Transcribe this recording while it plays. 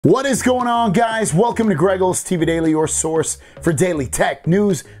What is going on, guys? Welcome to Greggles TV Daily, your source for daily tech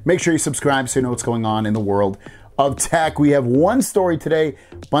news. Make sure you subscribe so you know what's going on in the world of tech. We have one story today,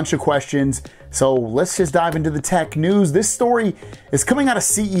 bunch of questions. So let's just dive into the tech news. This story is coming out of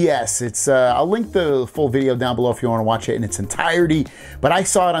CES. I'll link the full video down below if you want to watch it in its entirety. But I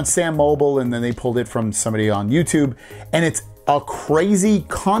saw it on Sam Mobile, and then they pulled it from somebody on YouTube. And it's a crazy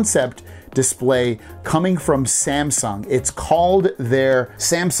concept display coming from Samsung. It's called their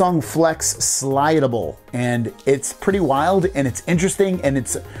Samsung Flex Slidable, and it's pretty wild and it's interesting, and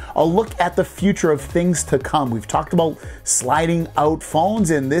it's a look at the future of things to come. We've talked about sliding out phones,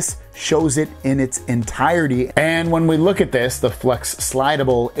 and this shows it in its entirety. And when we look at this, the Flex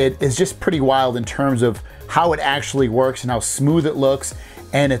Slidable, it is just pretty wild in terms of how it actually works and how smooth it looks,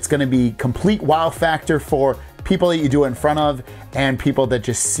 and it's going to be complete wow factor for people that you do it in front of and people that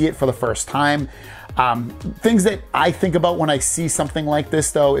just see it for the first time. Things that I think about when I see something like this,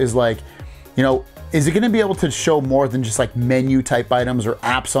 though, is like, you know, is it going to be able to show more than just like menu type items or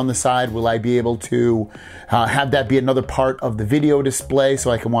apps on the side? Will I be able to have that be another part of the video display so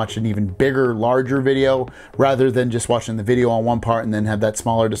I can watch an even bigger, larger video rather than just watching the video on one part and then have that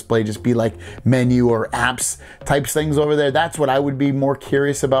smaller display just be like menu or apps types things over there? That's what I would be more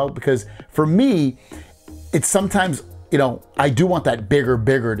curious about, because for me, it's sometimes, you know, I do want that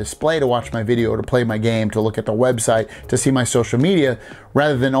bigger display to watch my video, to play my game, to look at the website, to see my social media,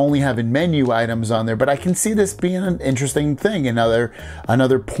 rather than only having menu items on there. But I can see this being an interesting thing, another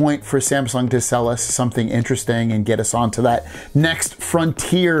point for Samsung to sell us something interesting and get us onto that next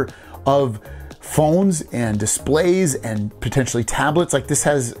frontier of phones and displays and potentially tablets. Like, this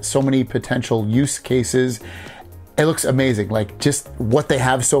has so many potential use cases. It looks amazing. Like, just what they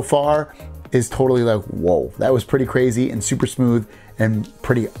have so far is totally like, whoa, that was pretty crazy and super smooth and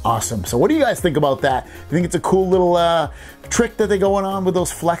pretty awesome. So what do you guys think about that? You think it's a cool little trick that they're going on with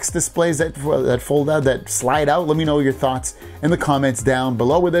those flex displays that fold out, that slide out? Let me know your thoughts in the comments down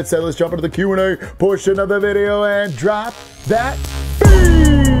below. With that said, let's jump into the Q&A portion of the video and drop that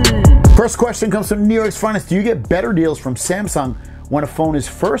beat. First question comes from New York's Finest. Do you get better deals from Samsung when a phone is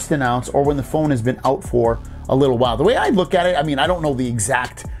first announced or when the phone has been out for a little while? The way I look at it, I mean, I don't know the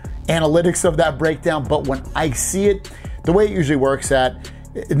exact analytics of that breakdown, but when I see it, the way it usually works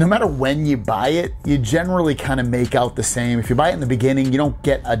no matter when you buy it, you generally kind of make out the same. If you buy it in the beginning, you don't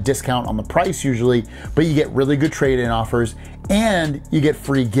get a discount on the price usually, but you get really good trade-in offers and you get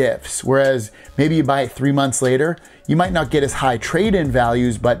free gifts. Whereas maybe you buy it 3 months later, you might not get as high trade-in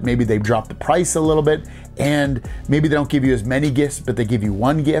values, but maybe they've dropped the price a little bit, and maybe they don't give you as many gifts, but they give you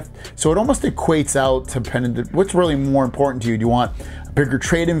one gift. So it almost equates out to what's really more important to you. Do you want a bigger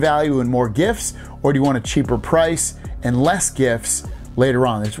trade-in value and more gifts, or do you want a cheaper price and less gifts later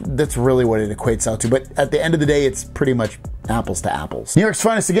on? That's really what it equates out to. But at the end of the day, it's pretty much apples to apples. New York's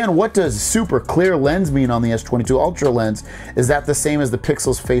Finest again, what does super clear lens mean on the S22 Ultra lens? Is that the same as the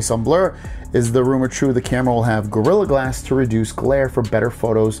Pixel's face on blur? Is the rumor true the camera will have Gorilla Glass to reduce glare for better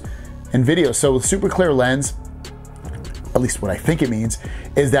photos and videos? So with super clear lens, at least what I think it means,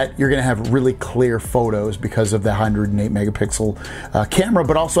 is that you're gonna have really clear photos because of the 108 megapixel camera,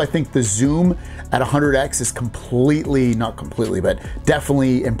 but also I think the zoom at 100x is not completely, but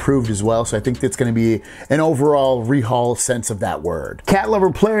definitely improved as well. So I think that's gonna be an overall rehaul sense of that word. Cat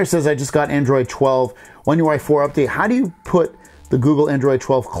Lover Player says, I just got Android 12 One UI 4 update. How do you put the Google Android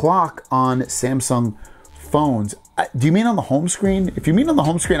 12 clock on Samsung phones? Do you mean on the home screen? If you mean on the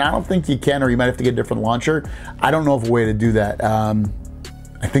home screen, I don't think you can, or you might have to get a different launcher. I don't know of a way to do that.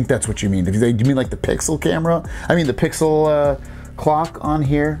 I think that's what you mean. Do you mean like the Pixel camera? I mean the Pixel clock on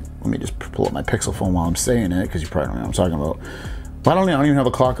here. Let me just pull up my Pixel phone while I'm saying it, because you probably don't know what I'm talking about. But I don't even have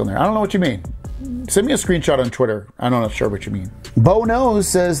a clock on there. I don't know what you mean. Send me a screenshot on Twitter. I'm not sure what you mean. Bo Knows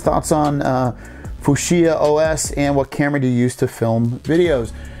says, thoughts on Fuchsia OS and what camera do you use to film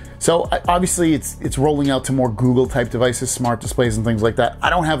videos? So obviously it's rolling out to more Google type devices, smart displays and things like that. I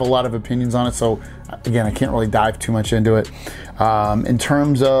don't have a lot of opinions on it, so again, I can't really dive too much into it. In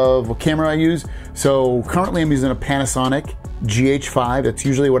terms of what camera I use, so currently I'm using a Panasonic GH5. That's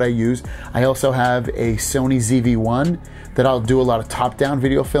usually what I use. I also have a Sony ZV-1 that I'll do a lot of top-down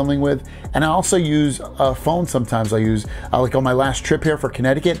video filming with, and I also use a phone sometimes. I use, like on my last trip here for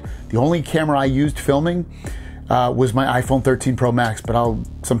Connecticut, the only camera I used filming was my iPhone 13 Pro Max, but I'll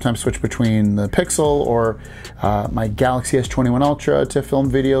sometimes switch between the Pixel or my Galaxy S21 Ultra to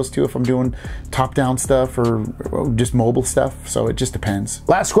film videos too, if I'm doing top-down stuff or just mobile stuff, so it just depends.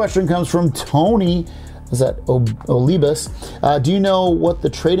 Last question comes from Tony. Is that Olibus? Do you know what the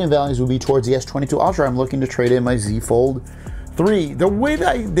trade-in values will be towards the S22 Ultra? I'm looking to trade in my Z Fold 3. The way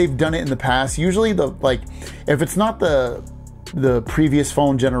that they've done it in the past, usually if it's not the the previous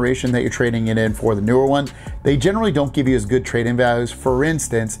phone generation that you're trading it in for the newer one, they generally don't give you as good trade-in values. For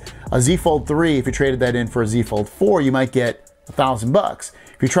instance, a Z Fold 3, if you traded that in for a Z Fold 4, you might get $1,000.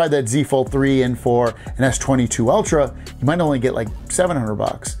 If you tried that Z Fold 3 in for an S22 Ultra, you might only get like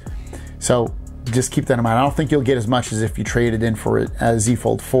 $700. So just keep that in mind. I don't think you'll get as much as if you traded in for a Z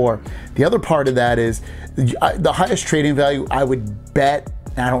Fold 4. The other part of that is the highest trading value, I would bet,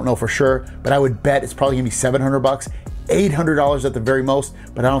 and I don't know for sure, but I would bet it's probably gonna be $700, $800 at the very most,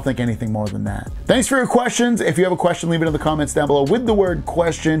 but I don't think anything more than that. Thanks for your questions. If you have a question, leave it in the comments down below with the word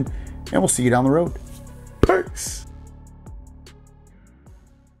question, and we'll see you down the road.